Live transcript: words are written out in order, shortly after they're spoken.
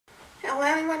Hello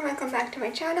everyone, welcome back to my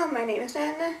channel. My name is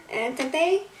Anna, and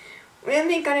today we'll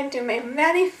be going to do my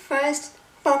very first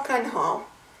book unhaul.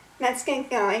 Let's get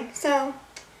going. So,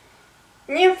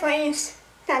 new place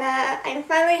that I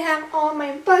finally have all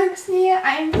my books here.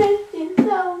 I missed it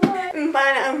so much.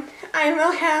 But I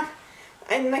will have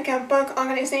like a book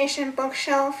organization,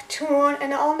 bookshelf tour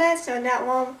and all that, so that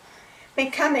will be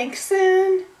coming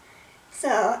soon.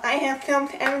 So I have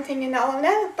filmed everything and all of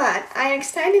that, but I'm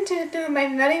excited to do my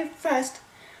very first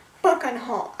book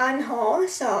unhaul.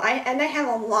 So I have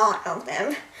a lot of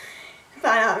them.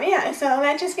 But yeah, so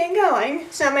let's just get going.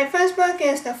 So my first book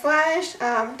is The Flash,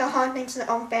 The Hauntings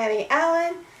of Barry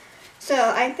Allen. So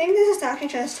I think this is actually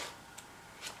just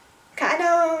kind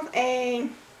of a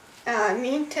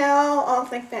retell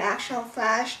of like the actual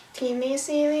Flash TV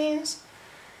series.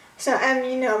 So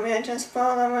we're just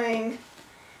following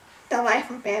the life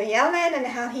of Barry Allen and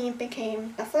how he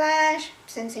became the Flash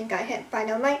since he got hit by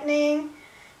the lightning.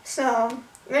 So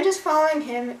we're just following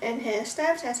him in his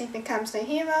steps as he becomes the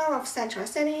hero of Central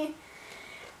City.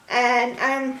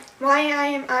 And why I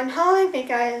am unhauling,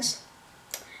 because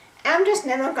I'm just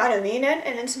never gonna read it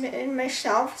and it's been in my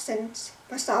shelf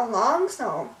for so long.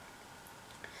 So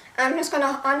I'm just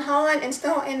gonna unhaul it. It's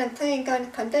still in a pretty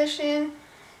good condition.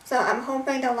 So I'm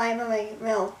hoping the library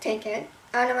will take it.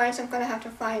 Otherwise, I'm gonna have to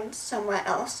find somewhere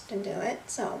else to do it.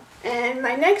 And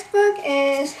my next book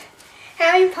is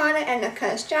Harry Potter and the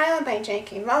Cursed Child by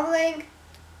J.K. Rowling.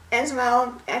 As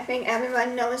well, I think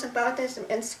everyone knows about this.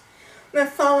 We're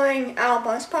following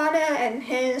Albus Potter and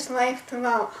his life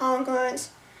throughout Hogwarts,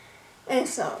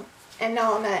 and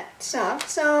all that stuff.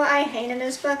 So I hated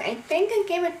this book. I think I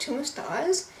gave it 2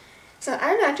 stars. So I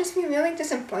don't know. I just feel really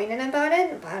disappointed about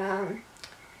it, but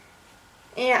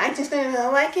yeah, I just didn't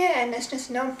really like it, and there's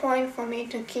just no point for me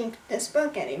to keep this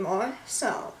book anymore.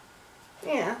 So,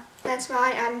 yeah, that's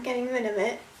why I'm getting rid of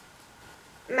it.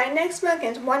 My next book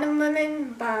is Wonder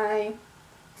Woman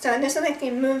so this is like the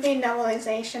movie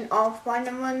novelization of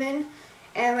Wonder Woman,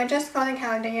 and we're just following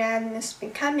how Diane is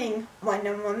becoming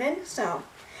Wonder Woman. So,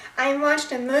 I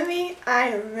watched the movie.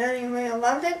 I really, really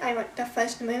loved it. The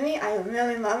first movie, I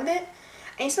really loved it.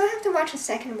 I still have to watch the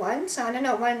second one, so I don't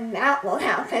know when that will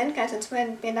happen because it's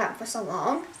been out for so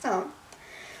long.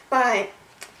 But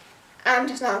I'm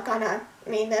just not gonna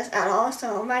read this at all,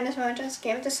 so might as well just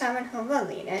give it to someone who will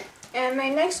read it. And my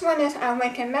next one is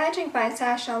Wicked Magic by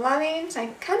Sasha Lovins. I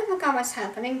kind of forgot what's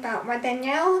happening, but when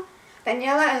Daniela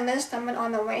and Liz stumbled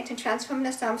on the way to transform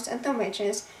themselves into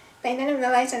witches, they didn't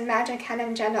realize that magic had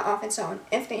an agenda of its own.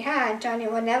 If they had, Johnny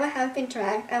would never have been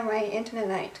dragged away into the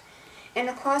night in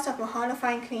the claws of a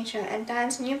horrifying creature, and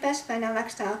Dan's new best friend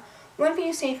Alexa would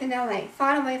be safe in LA,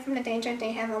 far away from the danger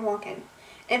they have awoken.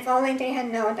 If only they had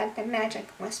known that the magic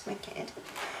was wicked.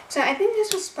 So I think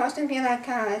this was supposed to be like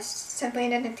a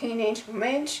Sabrina the Teenage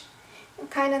Witch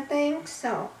kind of thing.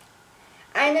 So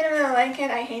I didn't really like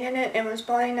it. I hated it. It was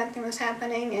boring. Nothing was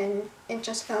happening, and it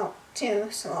just felt too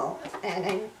slow, and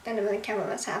I didn't really care what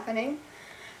was happening.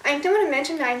 I do want to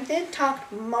mention that I did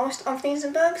talk most of these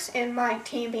books in my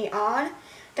TBR.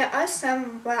 There are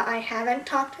some where I haven't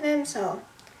talked to them, so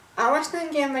I was going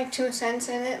to give my 2 cents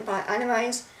in it, but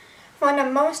otherwise, for the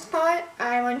most part,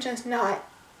 I would just not,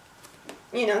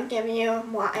 give you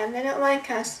what I didn't like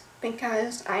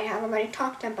because I have already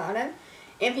talked about it.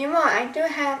 If you want, I do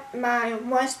have my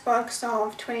worst books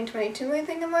of 2022, I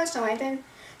think it was,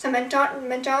 so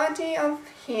majority of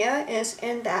here is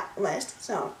in that list,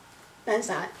 so that's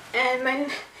that. And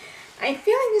I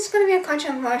feel like this is going to be a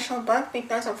controversial book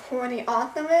because of who the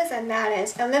author is, and that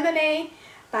is Eliminate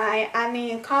by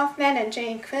Amy Kaufman and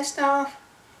Jay Kristoff.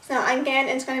 So again,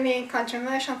 it's going to be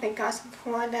controversial because of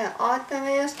who the author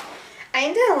is.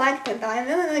 I did like it though, I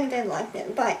really did like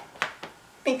it, but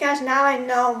because now I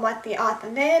know what the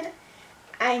author did,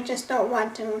 I just don't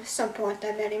want to support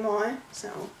them anymore.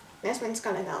 So that's where it's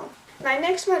going to go. My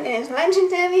next one is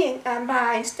Legendary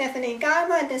by Stephanie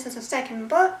Garber. This is the second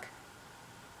book.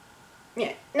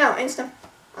 Yeah, no,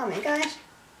 oh my gosh.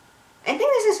 I think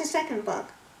this is the second book.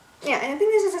 Yeah, I think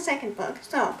this is the second book.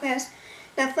 So, because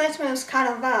the first one was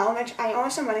Carnival, which I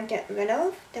also want to get rid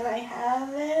of. Do I have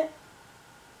it?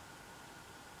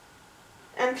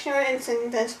 I'm sure it's in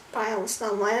this pile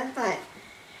somewhere, but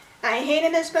I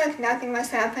hated this book. Nothing was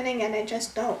happening, and I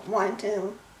just don't want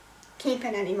to keep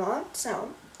it anymore. So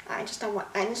I just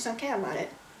don't care about it.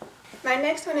 My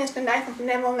next one is The Knife of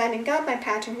Never Letting Go by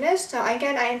Patrick Ness. So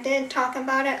again, I did talk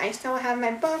about it. I still have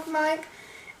my bookmark.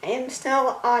 I am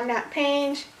still on that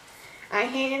page. I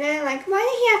hated it. Like, why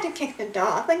did he have to kick the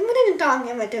dog? Like, what did the dog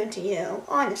ever do to you?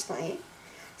 Honestly.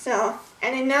 So,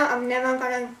 and I know I'm never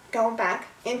gonna go back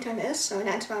into this, so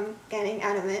that's what I'm getting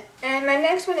out of it. And my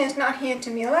next one is Not Here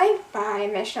to Be Liked by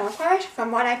Michelle Parch.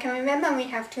 From what I can remember, we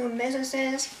have two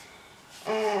businesses,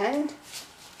 and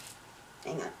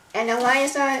hang on. And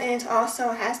Eliza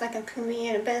has like a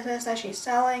Korean business that she's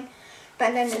selling.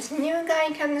 But then this new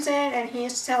guy comes in and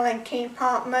he's selling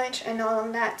K-pop merch and all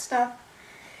of that stuff.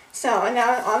 So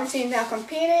now obviously they're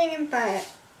competing, but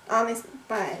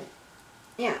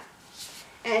yeah.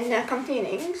 And they're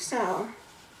competing, so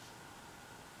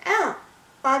oh,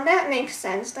 well that makes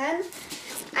sense then.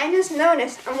 I just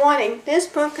noticed, a warning, this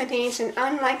book contains an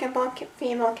unlikable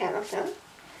female character.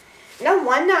 No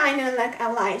wonder I didn't like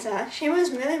Eliza. She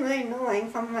was really annoying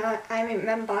from what I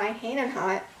remember. I hated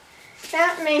her.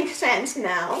 That makes sense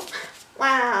now.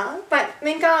 Wow. But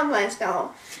regardless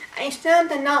though, I still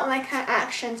did not like her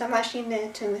actions and what she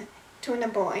did to the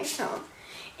boy. So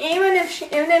even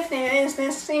if there is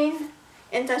this scene,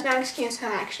 it does not excuse her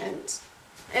actions.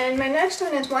 And my next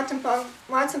one is Once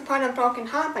Upon a Broken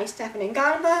Heart by Stephanie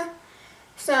Garber.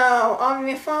 So I'll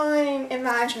be following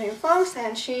imaginary folks,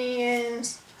 and she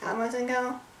is, how does it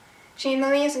go? She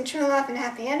believes in true love and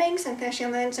happy endings until she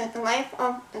learns that the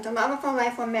love of her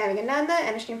life will marry another,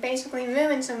 and she basically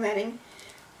ruins the wedding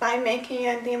by making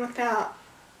a deal with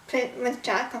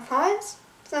Jack of Hearts,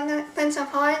 Prince of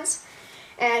Hearts.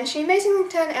 And she basically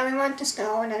turned everyone to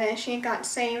stone, and then she got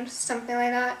saved, something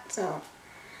like that. So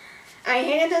I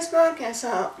hated this book, and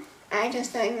so I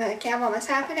just didn't really care what was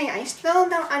happening. I still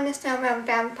don't understand where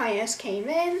vampires came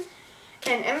in,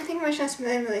 and everything was just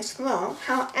really slow.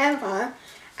 However,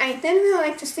 I did really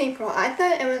like the sequel. I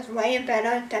thought it was way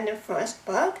better than the first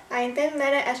book. I did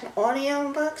read it as an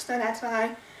audio book, so that's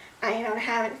why I don't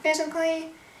have it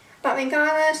physically. But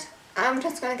regardless, I'm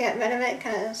just gonna get rid of it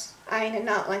because I did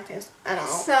not like this at all.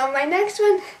 So my next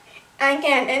one,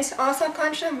 again, it's also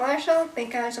controversial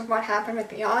because of what happened with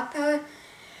the author.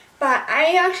 But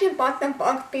I actually bought the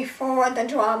book before the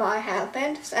drama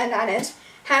happened, and that is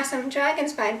Have Some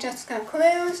Dragons by Jessica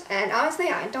Cruz. And honestly,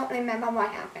 I don't remember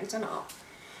what happens at all.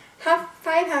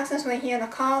 Five houses were here to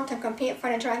call to compete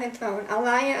for the dragon throne: a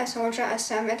liar, a soldier, a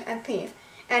servant, a thief,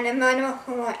 and a murderer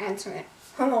who will answer it,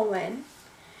 who will win.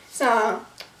 So,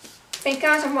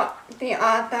 because of what the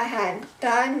author had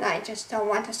done, I just don't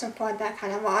want to support that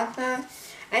kind of author.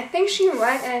 I think she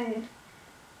went and,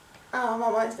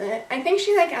 what was it? I think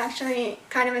she actually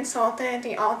kind of insulted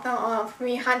the author of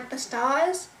We Hunt the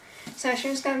Stars. So she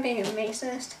was gonna be a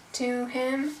racist to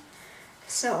him.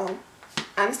 So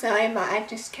I'm sorry, but I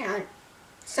just can't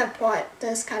support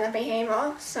this kind of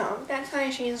behavior. So that's why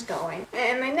she's going.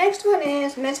 And my next one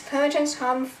is Miss Purgeon's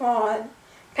Home for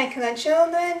Peculiar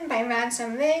Children by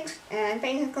Ransom Riggs. And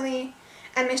basically,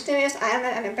 a mysterious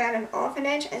island and abandoned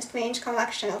orphanage, a strange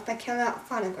collection of peculiar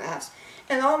photographs,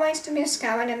 and all ways to be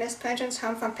discovered in Miss Purgeon's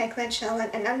Home for Peculiar Children.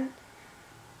 And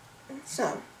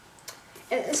so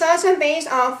it's also based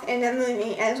off in the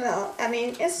movie as well. I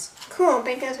mean, it's cool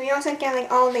because we also get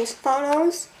all these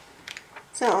photos,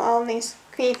 so all these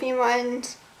creepy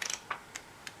ones.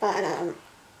 But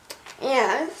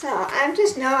yeah, so I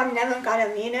just know I'm never gonna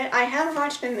read it. I have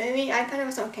watched the movie. I thought it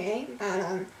was okay,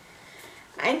 but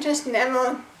I just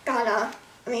never gonna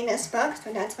read this book,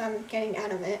 so that's what I'm getting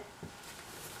out of it.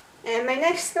 And my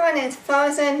next one is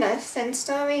Frozen, the Sin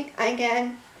Story.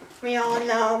 Again, we all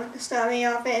know the story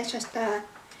of it. It's just a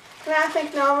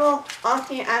graphic novel of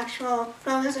the actual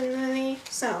Frozen movie,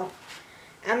 so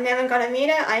I'm never gonna read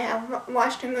it. I have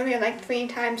watched the movie 3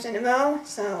 times in a row,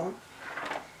 so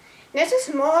this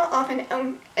is more of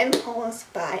an impulse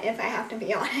buy, if I have to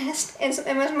be honest.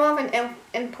 It was more of an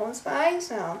impulse buy,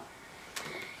 so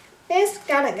this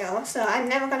gotta go. So I'm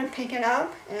never gonna pick it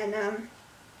up, and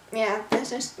yeah,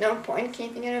 there's just no point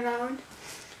keeping it around.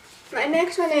 My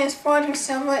next one is Forging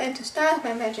Silver into Stars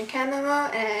by Magic Camera,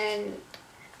 and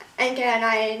again,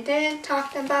 I did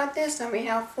talk about this, so we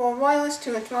have 4 royals,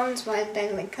 2 thrones, 1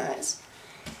 deadly curse.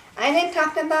 I did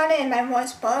talk about it in my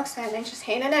voice books, and I just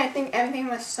hated it. I think everything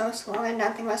was so slow and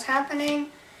nothing was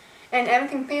happening, and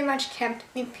everything pretty much kept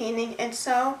repeating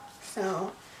itself.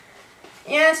 So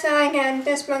yeah, so again,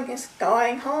 this book is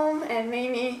going home, and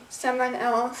maybe someone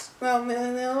else will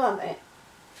really love it.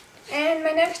 And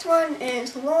my next one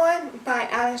is Lord by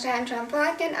Alexandra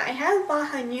Bracken. I have bought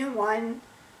her new one,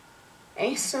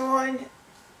 A Sword,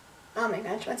 oh my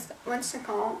gosh, what's it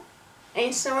called?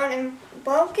 A Sword and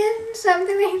Broken,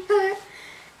 something like that.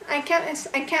 I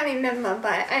can't remember,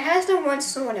 but it has the word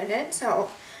sword in it, so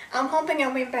I'm hoping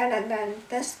it'll be better than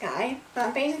this guy.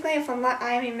 But basically, from what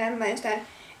I remember, is that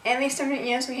every 7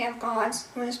 years we have gods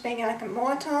who's being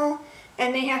immortal,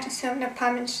 and they have to serve the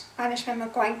punishment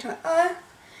of going to Earth.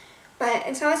 but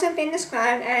it's also been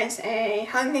described as a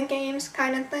Hunger Games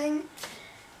kind of thing.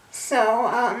 So,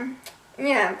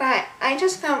 yeah, but I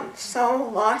just felt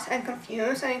so lost and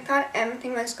confused. I thought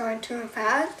everything was going too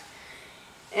fast.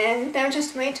 And there were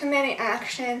just way too many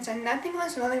actions and nothing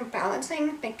was really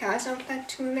balancing because of the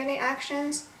too many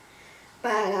actions.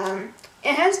 But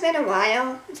it has been a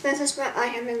while. This is what I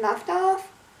have been left off.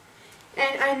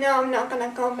 And I know I'm not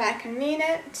gonna go back and read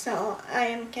it, so I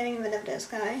am getting rid of this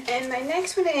guy. And my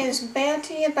next one is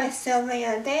Beauty by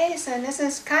Sylvia Day. So this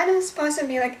is kind of supposed to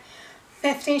be like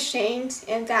 50 Shades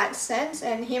in that sense.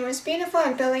 And he was beautiful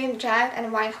and brilliant, jagged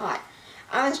and white hot.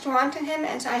 I was drawn to him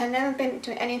as I had never been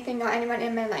to anything or anyone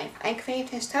in my life. I craved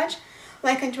his touch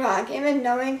like a drug, even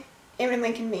knowing it would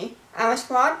weaken me. I was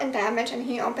flawed and damaged, and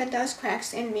he opened those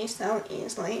cracks in me so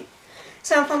easily.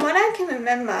 So from what I can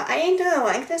remember, I didn't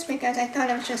like this because I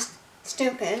thought it was just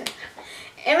stupid.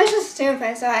 It was just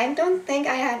stupid, so I don't think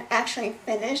I had actually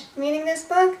finished reading this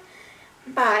book.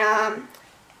 But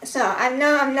so I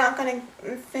know I'm not gonna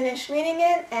finish reading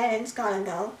it, and it's gonna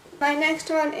go. My next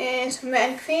one is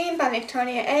Red Cream by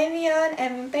Victoria Avion,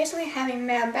 and we basically having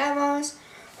Mare Barrows,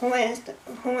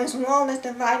 whose wool is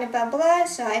divided by blood.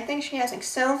 So I think she has like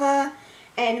silver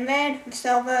and red.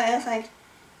 Silver is like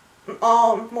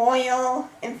all royal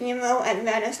and female, and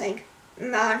red is like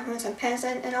man who's a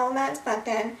peasant and all that. But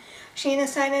then she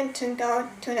decided to go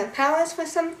to the palace for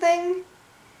something.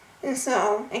 And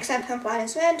so, except her blood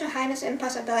is red, to hide this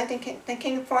impossibility, the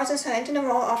king forces her into the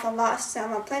role of a lost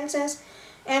silver princess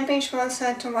and betroths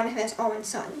her to one of his own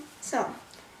sons. So,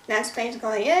 that's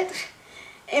basically it.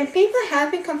 And people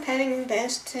have been comparing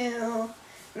this to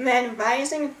Red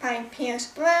Rising by Pierce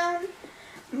Brown,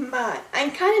 but I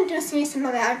kind of do see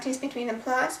similarities between the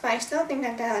plots, but I still think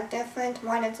that they are different.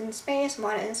 One is in space,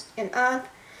 one is in Earth.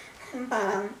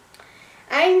 But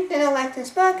I didn't like this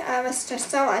book. I was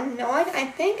just so annoyed. I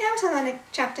think I was on like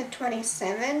chapter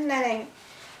 27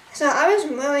 so I was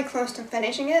really close to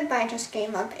finishing it, but I just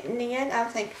gave up in the end. I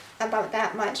was like about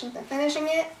that much into finishing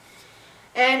it.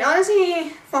 And honestly,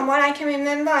 from what I can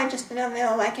remember, I just didn't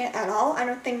really like it at all. I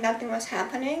don't think nothing was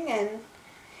happening, and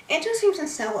it just seems so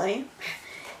silly.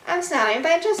 I'm sorry,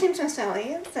 but it just seems so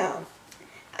silly. So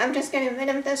I'm just getting rid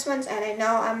of this one, and I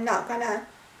know I'm not gonna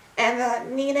ever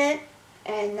need it.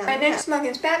 And my next book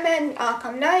is Batman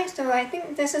Arkham Knight. So I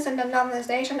think this is a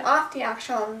novelization of the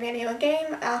actual video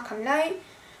game Arkham Knight,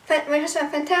 which is a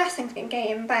fantastic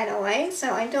game, by the way.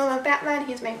 So I do love Batman.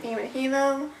 He's my favorite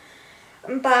hero.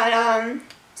 But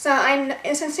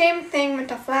it's the same thing with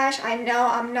the Flash. I know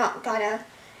I'm not gonna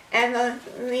ever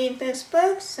read this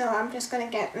book, so I'm just gonna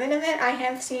get rid of it. I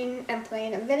have seen and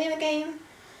played a video game,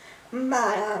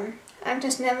 but I'm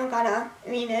just never gonna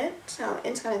read it, so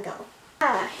it's gonna go.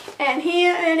 And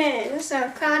here it is. So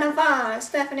Carnival,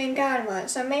 Stephanie Gardner.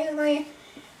 So basically,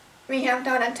 we have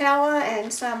Donatella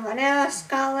and someone else,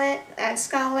 Scarlet, and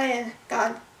Scarlet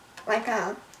got like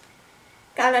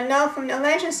got a note from the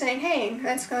legend saying, hey,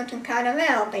 let's go to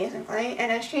Carnival, basically.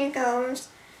 And as she goes,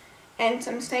 and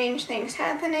some strange things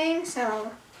happening,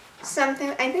 so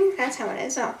something, I think that's how it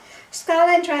is. So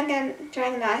Scarlet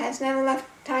Dragna has never left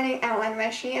tiny Ellen,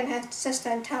 where she and her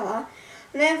sister Tella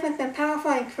live with a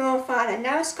powerful and cruel father.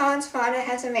 Now Scarlet's father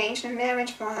has arranged a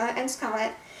marriage for her, and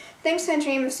Scarlet thinks her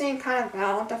dream of seeing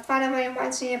Carnival, the fun of a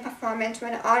once-a-year performance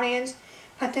where the audience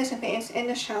participates in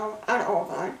the show, are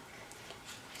over.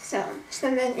 So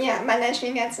then, yeah, but then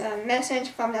she gets a message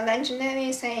from the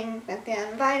Legendary saying that they're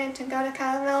invited to go to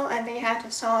Carnival and they have to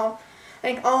solve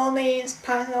like all these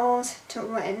puzzles to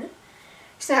win.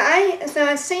 So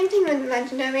same thing with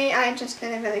Legendary. I just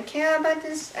didn't really care about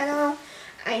this at all.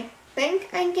 I think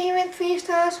I gave it 3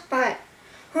 stars, but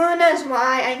who knows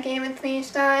why I gave it 3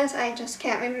 stars. I just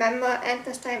can't remember at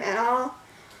this time at all.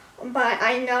 But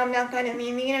I know I'm not going to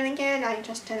reread it again. I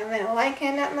just didn't really like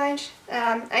it that much.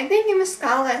 I think it was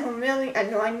Scarlet who really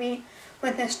annoyed me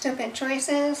with her stupid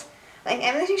choices. Like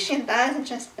everything she does is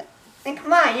just like,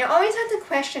 come on, you always have to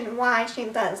question why she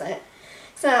does it.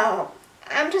 So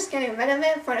I'm just getting rid of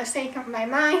it for the sake of my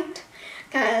mind,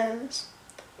 because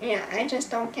yeah, I just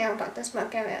don't care about this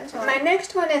book at all. So my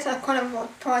next one is A Court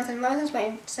of Thorns and Roses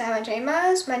by Sarah J.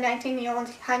 Maas. My 19-year-old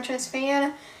huntress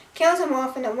Freya kills a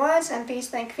wolf in the woods, and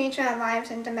beast-like creature arrives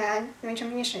and demands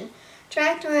retribution.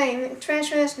 Tracked to a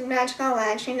treacherous magical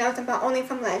land she knows about only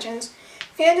from legends,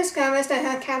 Freya discovers that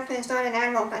her captor is not an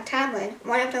animal but Tamlin,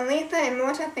 one of the lethal and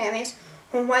immortal fairies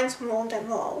who once ruled the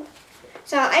world.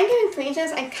 So I give it 3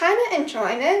 stars. I kind of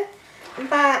enjoyed it,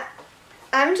 but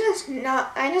I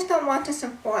just don't want to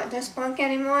support this book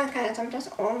anymore because I'm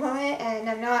just over it, and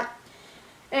I'm not.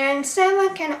 And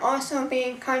Sarah can also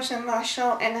be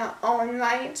controversial in her own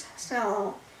right,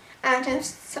 so I'm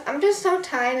just so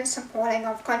tired and supporting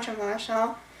of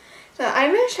controversial. So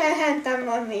I wish I had done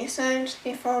more research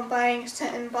before buying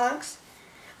certain books.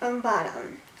 But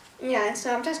yeah,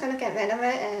 so I'm just gonna get rid of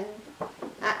it, and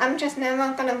I'm just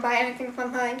never gonna buy anything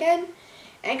from her again.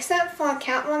 Except for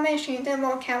Catwoman, she did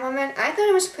more Catwoman. I thought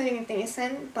it was pretty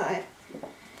decent, but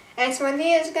as for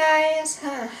these guys,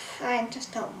 I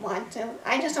just don't want to.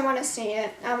 I just don't want to see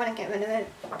it. I want to get rid of it.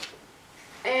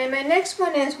 And my next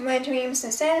one is Where Dreams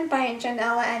Descend by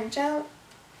Janella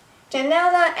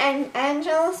and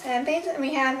Angels. And basically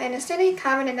we have in a city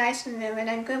covered in ice and ruin,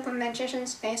 a group of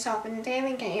magicians face off in a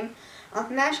daily game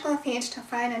of magical feats to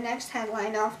find the next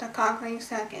headline of the conquering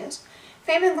circus.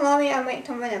 Fame and glory await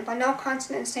to win it, but no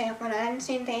constant is safe when an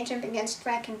unseen danger begins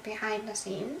striking behind the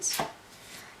scenes.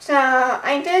 So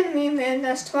I did reread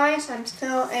this twice. I'm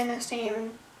still in the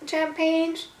same chat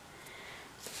page,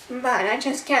 but I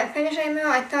just can't finish anymore.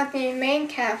 I thought the main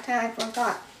character, I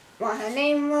forgot what her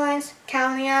name was,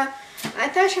 Kalia. I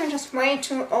thought she was just way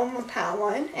too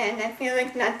overpowered, and I feel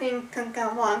like nothing could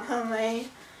go wrong her way.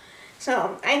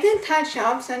 So I did touch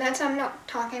up, so that's why I'm not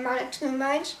talking about it too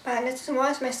much, but this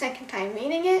was my second time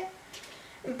reading it,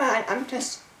 but I'm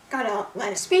just gonna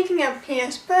let it. Speaking of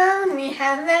Pierce Brown, we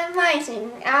have Red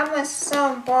Rising. I was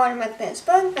so bored with this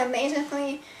book, but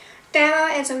basically,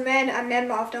 Dara is a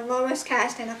member of the lowest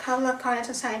caste in the color-coded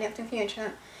society of the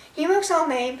future. He works all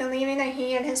day, believing that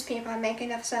he and his people are making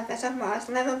the surface of Mars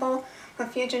livable for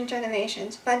future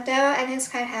generations, but Dara and his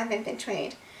kind have been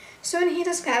betrayed. Soon he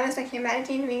discovers that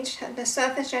humanity reached the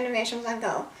surface generations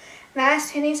ago.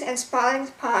 Vast cities and sprawling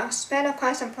parks spread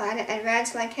across the planet, and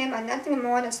Reds like him are nothing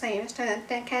more than slaves to the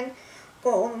decadent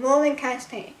gold ruling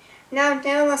caste. Now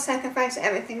Dara will sacrifice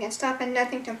everything and stop at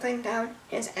nothing to bring down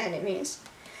his enemies.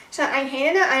 So I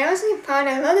hated it. I also found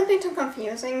it a little bit too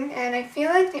confusing, and I feel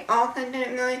like the author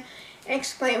didn't really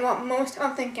explain what most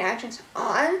of the gadgets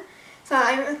are. So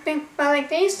I think, but like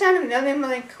they sounded really,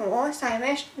 really cool, so I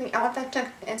wish the author took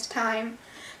its time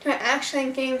to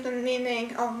actually give the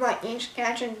meaning of what each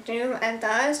gadget do and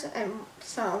does, and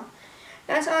so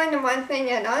that's only the one thing.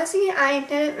 And honestly, I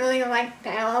didn't really like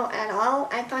Darrow at all.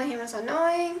 I thought he was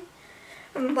annoying,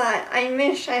 but I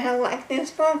wish I had liked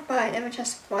this book, but it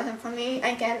just wasn't for me.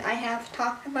 Again, I have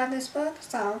talked about this book,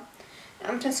 so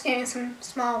I'm just giving some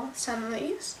small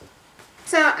summaries.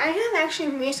 So I have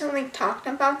actually recently talked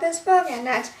about this book, and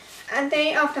that's A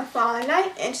Day of the Fallen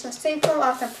Night. It's the sequel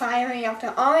of The Priory of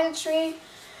the Orange Tree.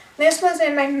 This was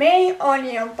in my May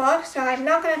audio book, so I'm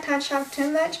not going to touch up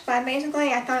too much, but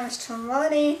basically I thought it was too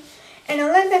wordy and a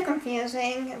little bit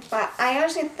confusing, but I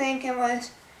honestly think it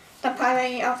was The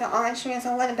Priory of the Orange Tree is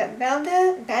a little bit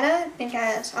better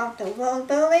because of the world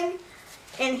building.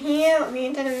 In here,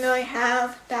 we didn't really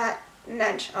have that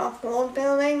much of world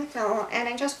building, so, and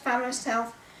I just found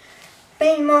myself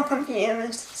being more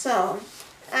confused, so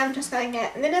I'm just gonna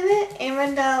get rid of it,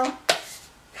 even though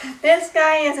this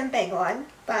guy is a big one,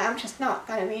 but I'm just not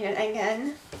gonna read it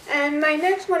again. And my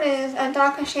next one is A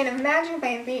Darker Shade of Magic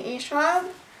by V.E. Schwab.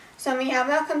 So we have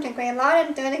Welcome to Grey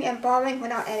London, dirty and boring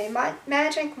without any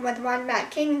magic, with one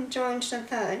Mad King, George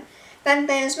III. Then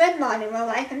there's Red London, where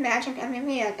life and magic are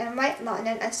revered, and White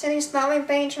London, a city slowly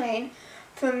being drained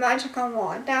through magical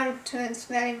war, down to its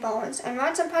very bones. And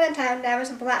once upon a time there was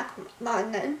Black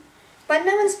London, but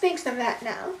no one speaks of that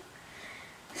now.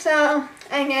 So,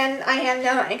 again, I have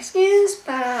no excuse,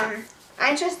 but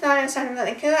I just thought it sounded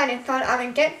really cool, and I thought I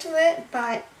would get to it,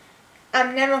 but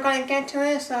I'm never going to get to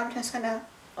it, so I'm just going to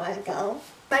let it go.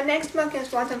 My next book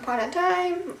is Once Upon a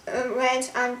Time,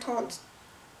 Red's Untold.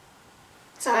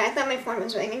 Sorry, I thought my phone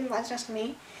was ringing, but it's just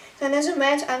me. So this is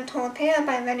Red's Untold Tale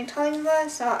by Rennie Tolliver,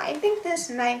 so I think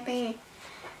this might be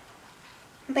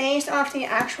based off the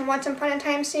actual Once Upon a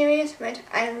Time series, which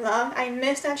I love. I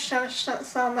miss that show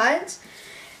so much.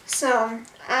 So,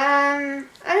 I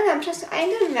don't know, I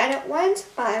didn't read it once,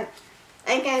 but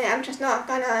again, I'm just not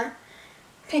gonna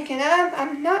pick it up.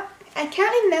 I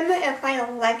can't remember if I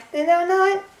liked it or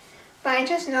not, but I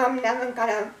just know I'm never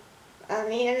gonna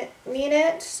read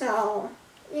it, so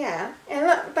yeah. And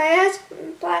look, but it has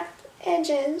black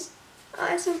edges. Oh,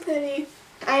 it's so pretty.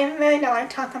 I really don't want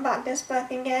to talk about this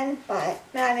book again, but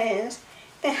that is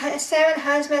The Seven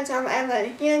Husbands of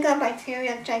Evelyn Hugo by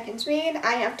Taylor Jenkins Reid.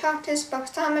 I have talked this book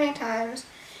so many times.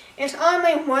 It's on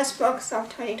my worst books of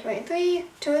 2023,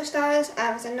 2 stars.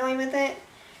 I was annoyed with it,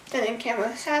 didn't care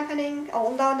what was happening,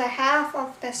 although the half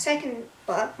of the second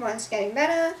book was getting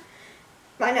better,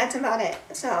 but that's about it.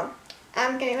 So,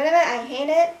 I'm getting rid of it. I hate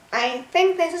it. I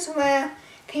think this is where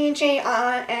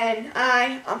PJR and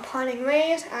I are parting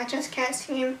ways. I just can't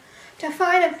seem to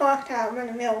find a book that I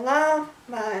really love,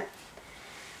 but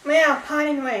We have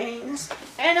Parting Ways.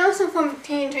 And also from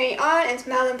TJ Art, it's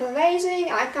Malibu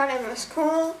Racing. I thought it was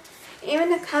cool.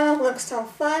 Even the color looks so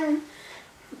fun.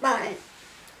 But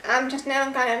I'm just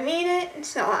never gonna read it,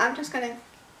 so I'm just gonna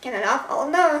get it off.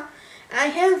 Although I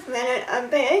have read it a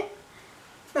bit,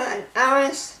 but I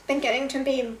was beginning to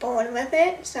be bored with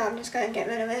it, so I'm just gonna get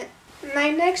rid of it. My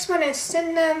next one is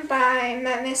Cinder by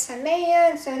Marissa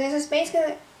Mayer. So this is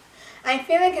basically, I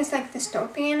feel like it's like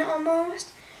dystopian almost,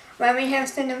 where we have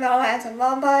Cinderella as a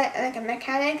robot, like a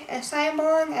mechanic, a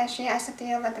cyborg, as she has to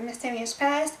deal with the mysterious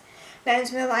past that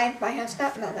is realized by her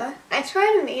stepmother. I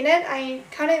tried to read it, I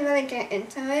couldn't really get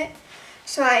into it,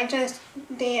 so I just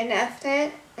DNF'd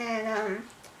it, and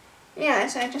yeah,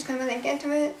 so I just couldn't really get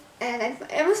into it, and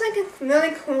it was like a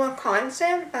really cool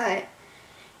concept, but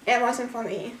it wasn't for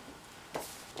me.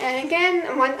 And again,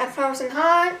 I want A Frozen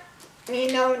Heart.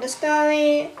 You know the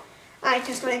story. I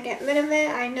just want to get rid of it.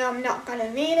 I know I'm not going to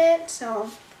read it, so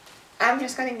I'm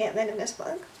just going to get rid of this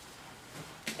book.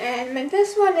 And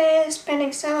this one is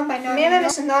Spending Summer by Nora. Mira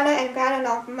is not and granted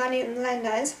of money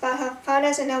lenders, but her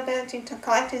father's inability to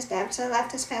collect his debts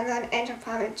left his family on the edge of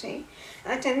poverty.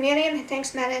 Until Miriam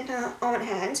takes matters into her own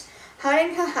hands.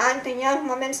 Holding her hand, the young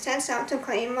woman sets out to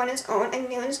claim what is owned and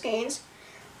Newlands gains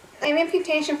a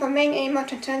reputation for being able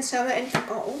to turn silver into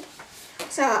gold.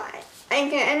 So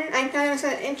again, I thought it was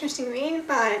an interesting read,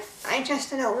 but I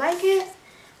just didn't like it.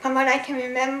 From what I can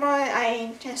remember,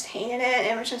 I just hated it.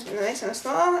 It was just really so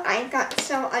slow. I got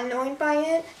so annoyed by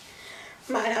it.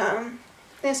 But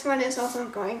this one is also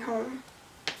going home.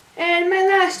 And my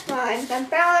last one, The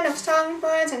Ballad of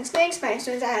Songbirds and Snakes by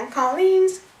Suzanne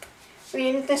Collins.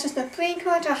 This is the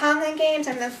prequel to Hunger Games,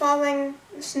 and they're following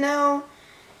snow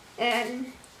and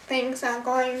things are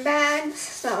going bad,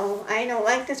 so I don't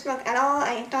like this book at all.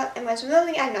 I thought it was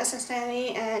really unnecessary,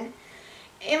 and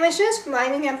it was just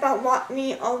writing about what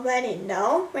we already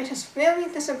know, which is really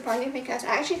disappointing because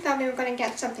I actually thought we were going to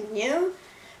get something new,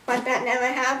 but that never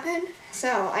happened.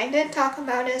 So I did talk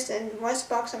about this in Worst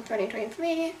Books of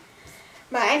 2023,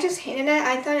 but I just hated it.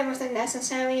 I thought it was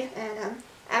unnecessary, and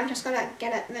I'm just gonna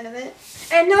get rid of it.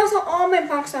 And those are all my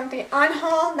books of the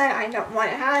Unhaul that I don't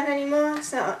want to have anymore,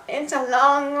 so it's a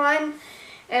long one.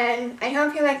 And I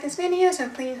hope you like this video, so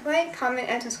please like, comment,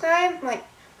 and subscribe. Like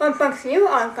what books you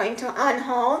are going to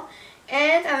unhaul,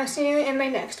 and I'll see you in my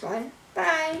next one.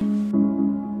 Bye!